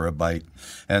just wait for a bite.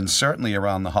 And certainly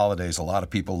around the holidays, a lot of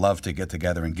people love to get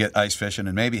together and get ice fishing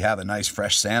and maybe have a nice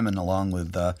fresh salmon along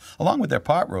with their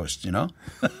pot roast, you know?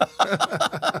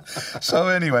 So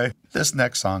anyway, this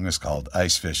next song is called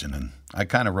Ice Fishing, and I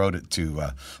kind of wrote it to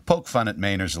poke fun at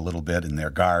Mainers a little bit in their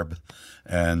garb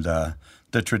and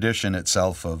the tradition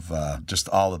itself of just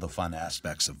all of the fun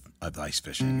aspects of ice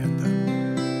fishing.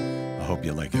 And I hope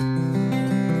you like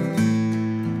it.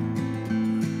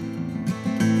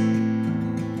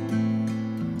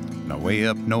 Way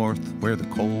up north where the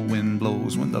cold wind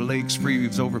blows, when the lakes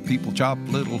freeze over, people chop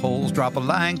little holes, drop a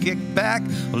line, kick back,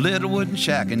 a little wooden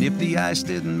shack, and if the ice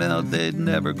didn't melt, they'd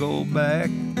never go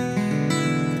back.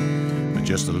 But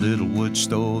just a little wood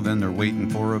stove and they're waiting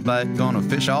for a bite, gonna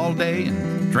fish all day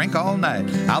and drink all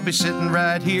night. I'll be sitting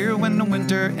right here when the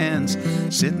winter ends,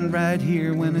 sitting right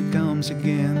here when it comes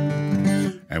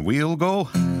again. And we'll go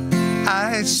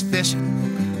ice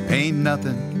fishing, ain't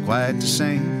nothing quite the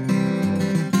same.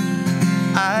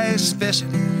 Ice fishing,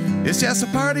 it's just a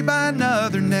party by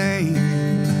another name.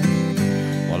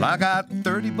 Well, I got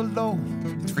 30 below,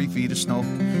 3 feet of snow,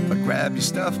 but grab your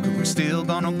stuff, cause we're still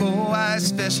gonna go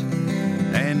ice fishing.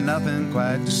 Ain't nothing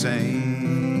quite the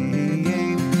same.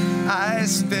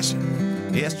 Ice fishing,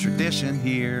 it's tradition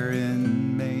here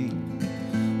in Maine.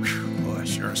 Whew, boy, it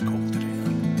sure is cold today.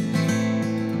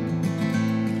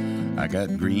 I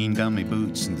got green gummy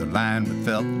boots and they're lined with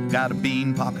felt. Got a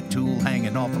bean pocket tool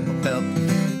hanging off of my belt.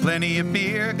 Plenty of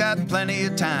beer, got plenty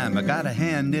of time. I got a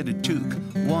hand-knitted toque,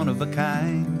 one of a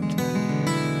kind.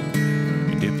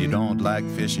 And if you don't like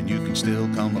fishing, you can still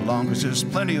come along, cause there's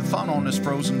plenty of fun on this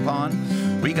frozen pond.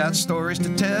 We got stories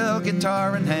to tell,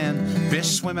 guitar in hand,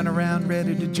 fish swimming around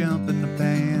ready to jump in the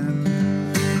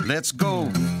pan. Let's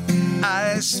go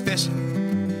ice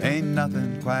fishing, ain't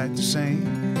nothing quite the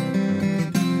same.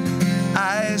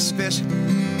 Ice fishing,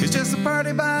 it's just a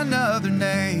party by another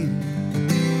name.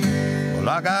 Well,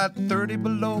 I got 30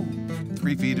 below,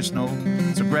 3 feet of snow,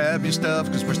 so grab your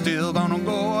stuff, cause we're still gonna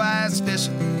go ice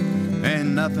fishing. Ain't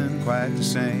nothing quite the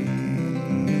same.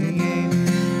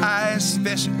 Ice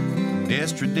fishing,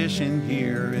 it's tradition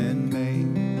here in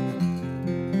Maine.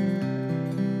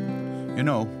 You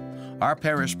know, our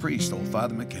parish priest, old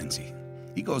Father Mackenzie,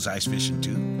 he goes ice fishing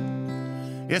too.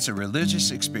 It's a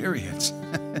religious experience.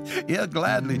 He'll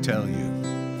gladly tell you.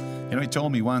 You know, he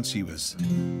told me once he was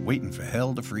waiting for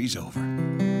hell to freeze over,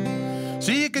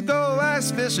 so you could go ice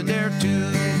fishing there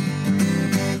too.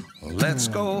 Well, let's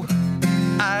go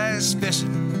ice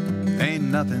fishing. Ain't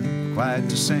nothing quite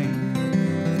the same.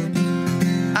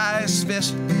 Ice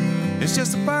fishing, it's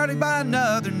just a party by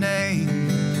another name.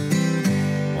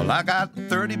 Well, I got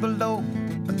 30 below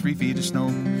and 3 feet of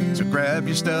snow, so grab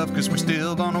your stuff, cause we're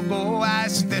still gonna go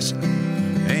ice fishing.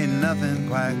 Ain't nothing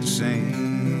quite the same.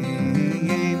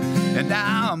 And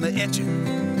now I'm itching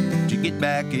to get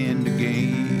back in the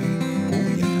game. Oh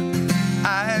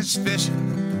yeah, ice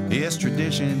fishing is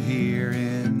tradition here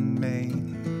in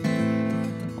Maine.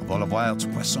 Au revoir, du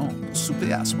poisson,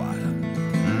 souper à soir.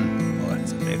 Boy,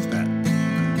 c'est bien fait.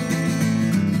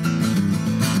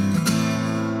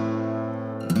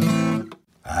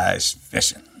 Ice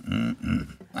fishing.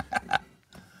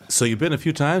 So you've been a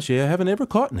few times, you haven't ever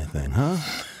caught anything, huh?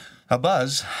 A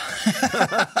buzz.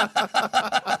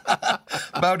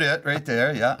 About it, right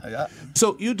there, yeah.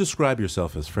 So you describe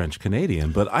yourself as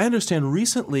French-Canadian, but I understand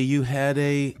recently you had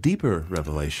a deeper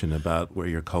revelation about where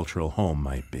your cultural home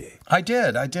might be. I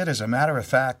did. As a matter of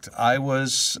fact, I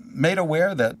was made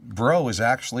aware that Bro is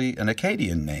actually an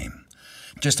Acadian name.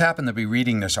 just happened to be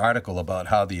reading this article about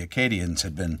how the Acadians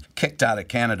had been kicked out of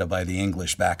Canada by the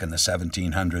English back in the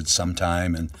 1700s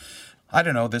sometime. And I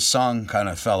don't know, this song kind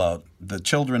of fell out. The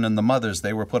children and the mothers,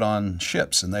 they were put on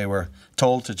ships and they were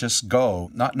told to just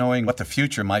go, not knowing what the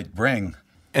future might bring.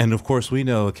 And of course, we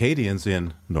know Acadians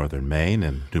in northern Maine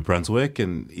and New Brunswick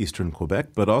and eastern Quebec,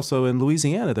 but also in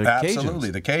Louisiana. They're Cajuns.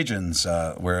 Absolutely, the Cajuns,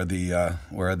 where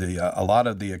a lot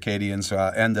of the Acadians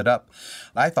ended up.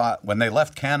 I thought when they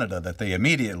left Canada that they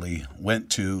immediately went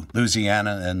to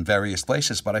Louisiana and various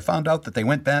places, but I found out that they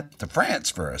went back to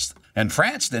France first, and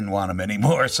France didn't want them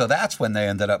anymore. So that's when they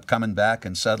ended up coming back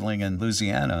and settling in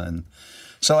Louisiana. And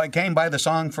so I came by the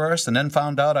song first and then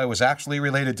found out I was actually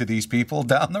related to these people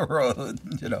down the road,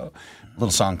 you know. A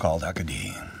little song called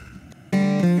Acadie.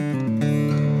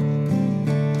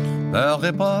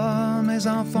 Pleurez pas, mes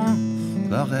enfants,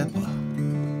 pleurez pas.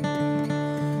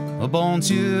 Au bon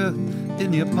Dieu, il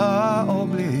n'y a pas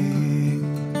oublié.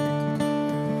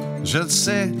 Je le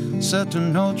sais, c'est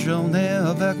une autre journée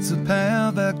avec du pain,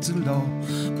 avec de l'eau.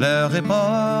 Pleurez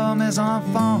pas, mes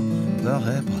enfants,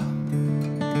 pleurez pas.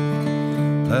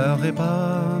 Pleurez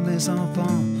pas, mes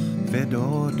enfants, fais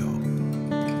dodo.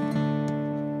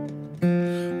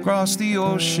 Across the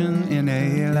ocean in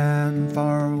a land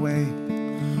far away,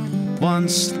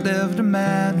 once lived a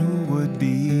man who would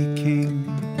be king.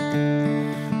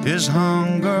 His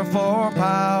hunger for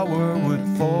power would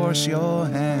force your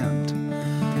hand.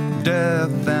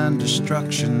 Death and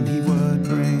destruction he would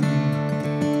bring.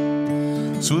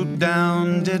 Swoop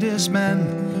down did his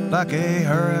men like a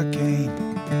hurricane.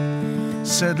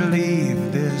 Said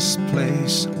leave this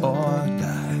place or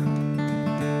die.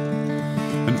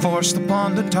 And forced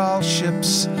upon the tall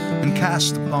ships and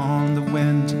cast upon the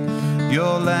wind,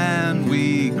 your land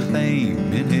we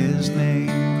claim in his name.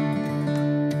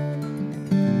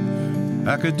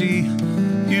 Acadie,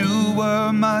 you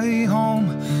were my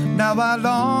home. Now I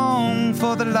long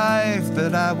for the life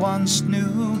that I once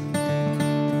knew.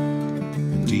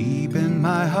 Deep in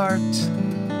my heart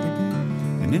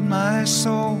and in my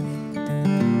soul,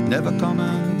 never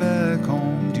coming back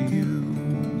home to you.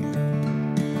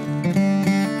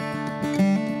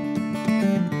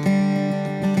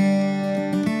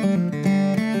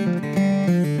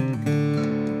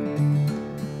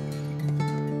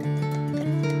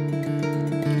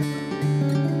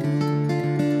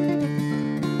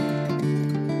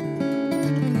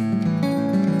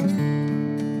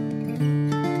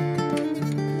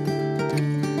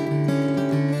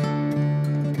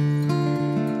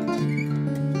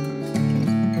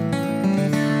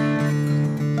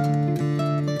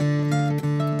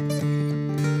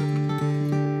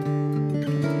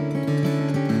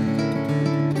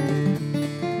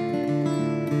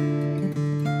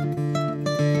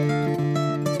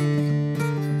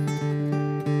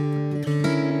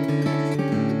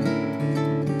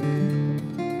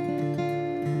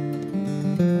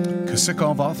 Qu'est-ce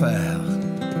qu'on va faire?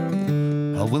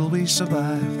 How will we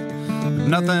survive with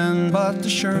nothing but the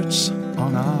shirts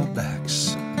on our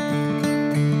backs?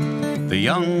 The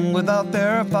young without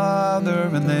their father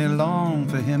and they long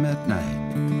for him at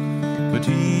night, but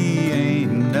he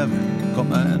ain't never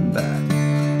coming back.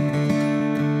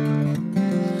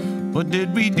 What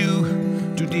did we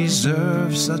do to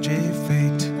deserve such a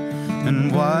fate?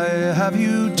 And why have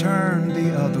you turned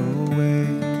the other way?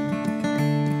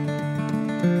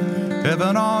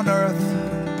 Heaven on earth,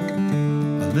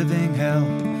 a living hell,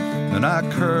 and I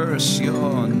curse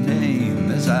your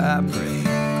name as I pray.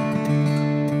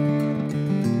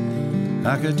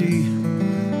 Acadie,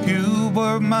 you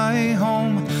were my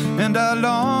home, and I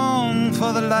long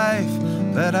for the life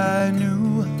that I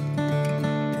knew.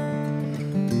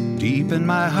 Deep in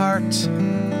my heart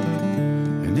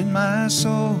and in my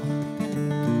soul,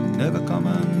 never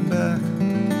coming back,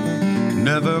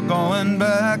 never going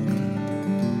back,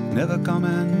 never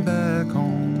coming back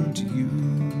home to you.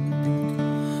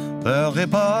 Pleurez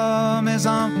pas, mes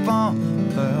enfants,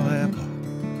 pleurez pas.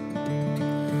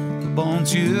 Le bon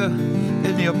Dieu,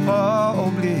 il n'y a pas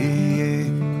oublié.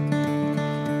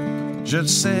 Je le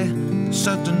sais,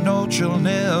 c'est une autre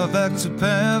journée avec du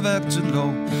pain, avec de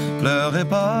l'eau. Pleurez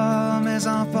pas, mes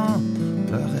enfants,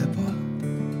 pleurez pas.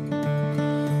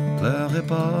 Pleurez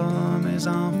pas, mes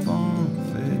enfants,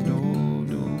 fais dodo.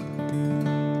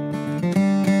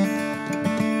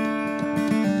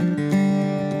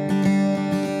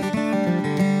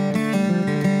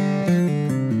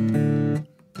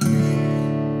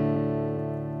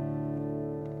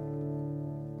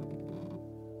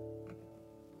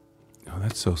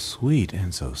 So sweet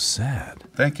and so sad.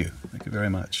 Thank you. Thank you very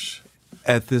much.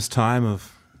 At this time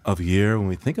of year, when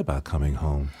we think about coming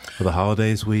home for the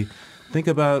holidays, we think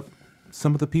about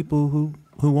some of the people who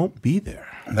won't be there.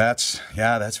 That's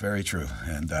very true.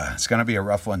 And it's going to be a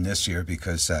rough one this year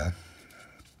because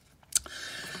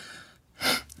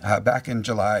back in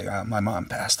July, my mom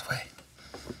passed away,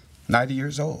 90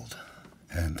 years old,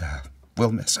 and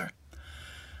we'll miss her.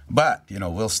 But,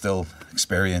 we'll still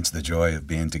experience the joy of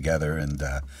being together, and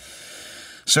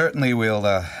certainly we'll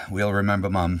remember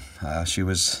Mom. She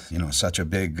was, such a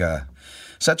big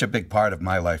part of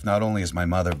my life, not only as my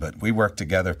mother, but we worked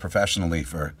together professionally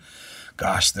for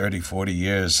 30, 40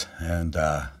 years, and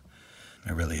it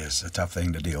really is a tough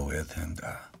thing to deal with, and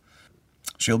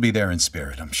she'll be there in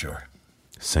spirit, I'm sure.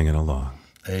 Singing along.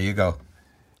 There you go.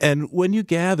 And when you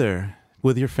gather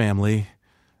with your family,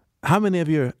 how many of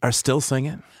you are still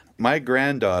singing? My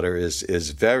granddaughter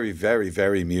is very, very,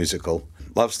 very musical,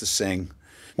 loves to sing.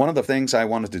 One of the things I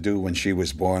wanted to do when she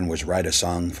was born was write a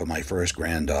song for my first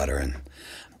granddaughter, and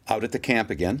out at the camp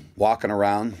again, walking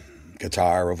around,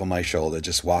 guitar over my shoulder,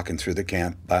 just walking through the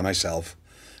camp by myself,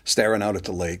 staring out at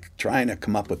the lake, trying to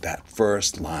come up with that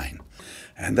first line.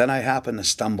 And then I happened to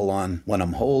stumble on When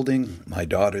I'm Holding My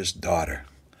Daughter's Daughter.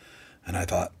 And I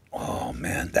thought, oh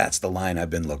man, that's the line I've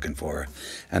been looking for.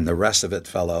 And the rest of it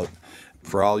fell out.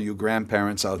 For all you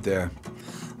grandparents out there,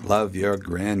 love your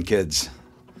grandkids.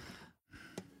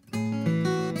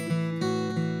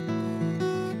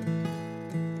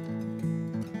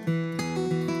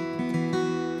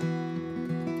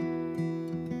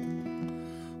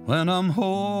 When I'm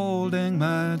holding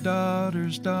my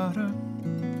daughter's daughter,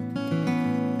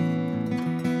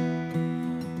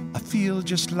 I feel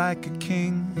just like a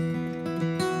king.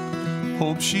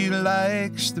 Hope she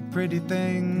likes the pretty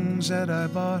things that I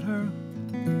bought her,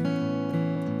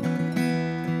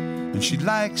 and she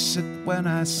likes it when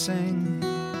I sing.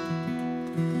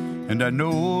 And I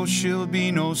know she'll be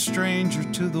no stranger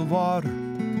to the water.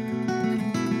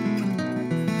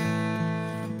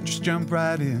 Just jump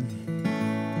right in.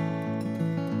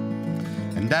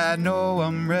 And I know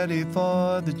I'm ready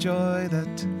for the joy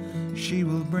that she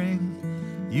will bring.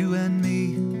 You and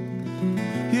me,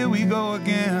 here we go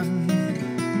again.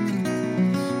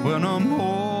 When I'm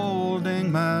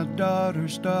holding my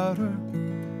daughter's daughter,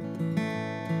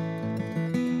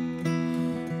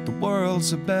 the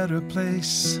world's a better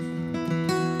place.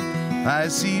 I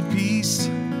see peace,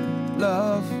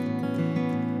 love,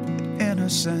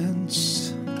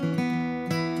 innocence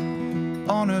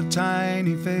on her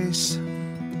tiny face.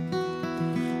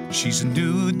 She's a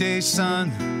new day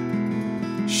sun,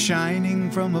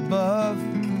 shining from above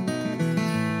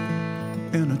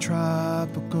in a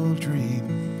tropical dream.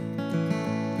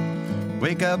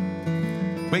 Wake up,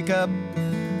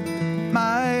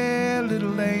 my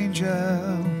little angel,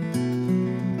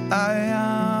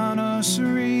 Ayana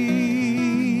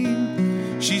Serene.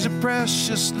 She's a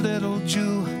precious little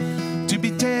jewel to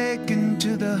be taken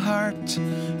to the heart,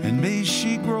 and may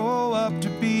she grow up to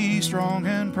be strong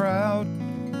and proud.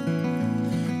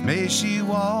 May she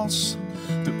waltz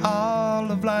through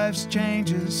all of life's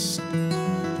changes,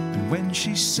 and when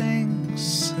she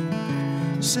sings,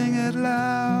 sing it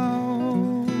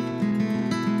loud.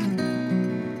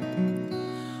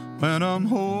 When I'm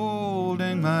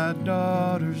holding my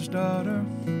daughter's daughter,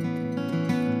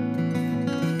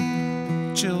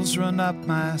 chills run up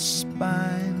my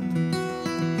spine.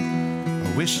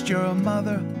 I wished your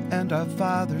mother and our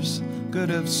fathers could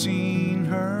have seen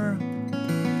her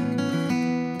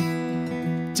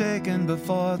taken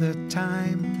before their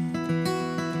time.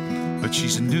 But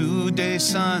she's a new day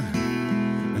sun,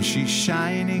 and she's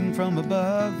shining from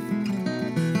above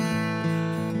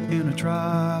in a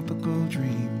tropical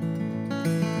dream.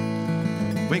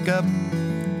 Wake up,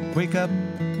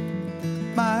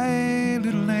 my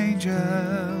little angel,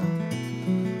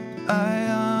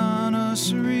 Ayana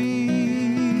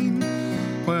Serene.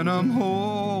 When I'm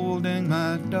holding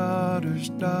my daughter's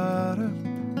daughter,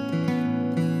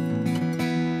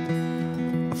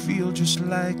 I feel just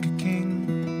like a king.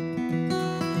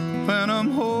 When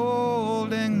I'm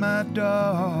holding my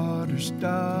daughter's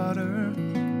daughter,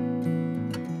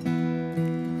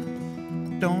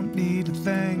 don't need a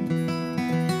thing.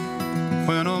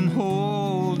 When I'm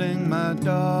holding my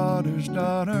daughter's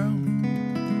daughter,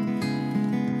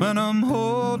 when I'm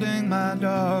holding my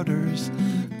daughter's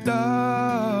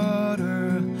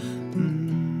daughter.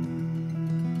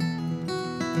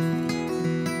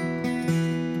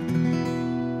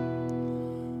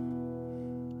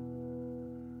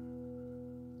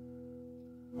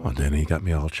 Well, Denny, you got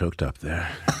me all choked up there.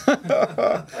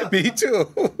 Me too.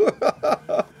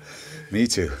 Me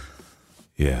too.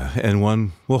 Yeah, and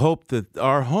one will hope that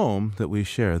our home that we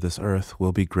share, this earth,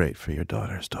 will be great for your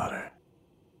daughter's daughter.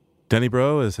 Denny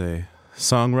Breaux is a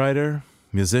songwriter,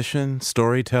 musician,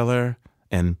 storyteller,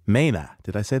 And Maina.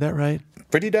 Did I say that right?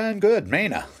 Pretty darn good.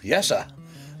 Maina. Yes, sir.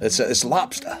 It's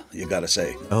lobster, you gotta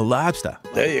say. Oh, lobster.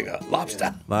 There you go.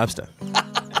 Lobster. Lobster.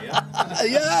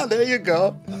 Yeah, there you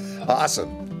go.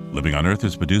 Awesome. Living on Earth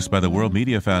is produced by the World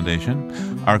Media Foundation.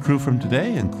 Our crew from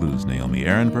today includes Naomi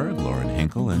Ehrenberg, Lauren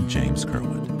Hinkle, and James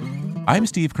Kerwood. I'm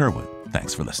Steve Kerwood.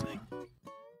 Thanks for listening.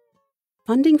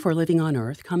 Funding for Living on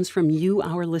Earth comes from you,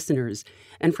 our listeners,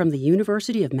 and from the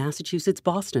University of Massachusetts,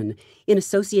 Boston, in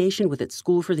association with its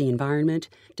School for the Environment,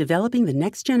 developing the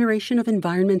next generation of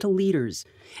environmental leaders,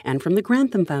 and from the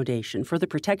Grantham Foundation for the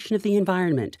Protection of the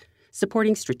Environment,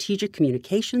 supporting strategic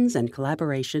communications and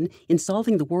collaboration in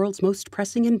solving the world's most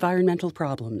pressing environmental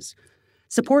problems.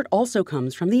 Support also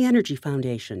comes from the Energy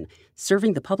Foundation,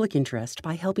 serving the public interest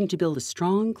by helping to build a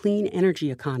strong, clean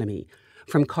energy economy.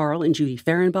 From Carl and Judy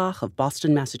Fehrenbach of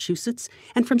Boston, Massachusetts,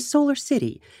 and from Solar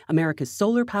City, America's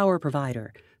solar power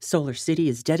provider. Solar City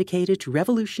is dedicated to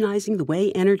revolutionizing the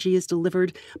way energy is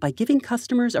delivered by giving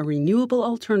customers a renewable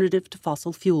alternative to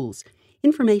fossil fuels.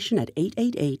 Information at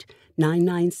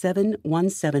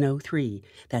 888-997-1703.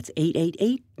 That's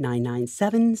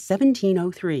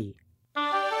 888-997-1703.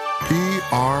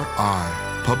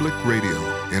 PRI, Public Radio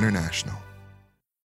International.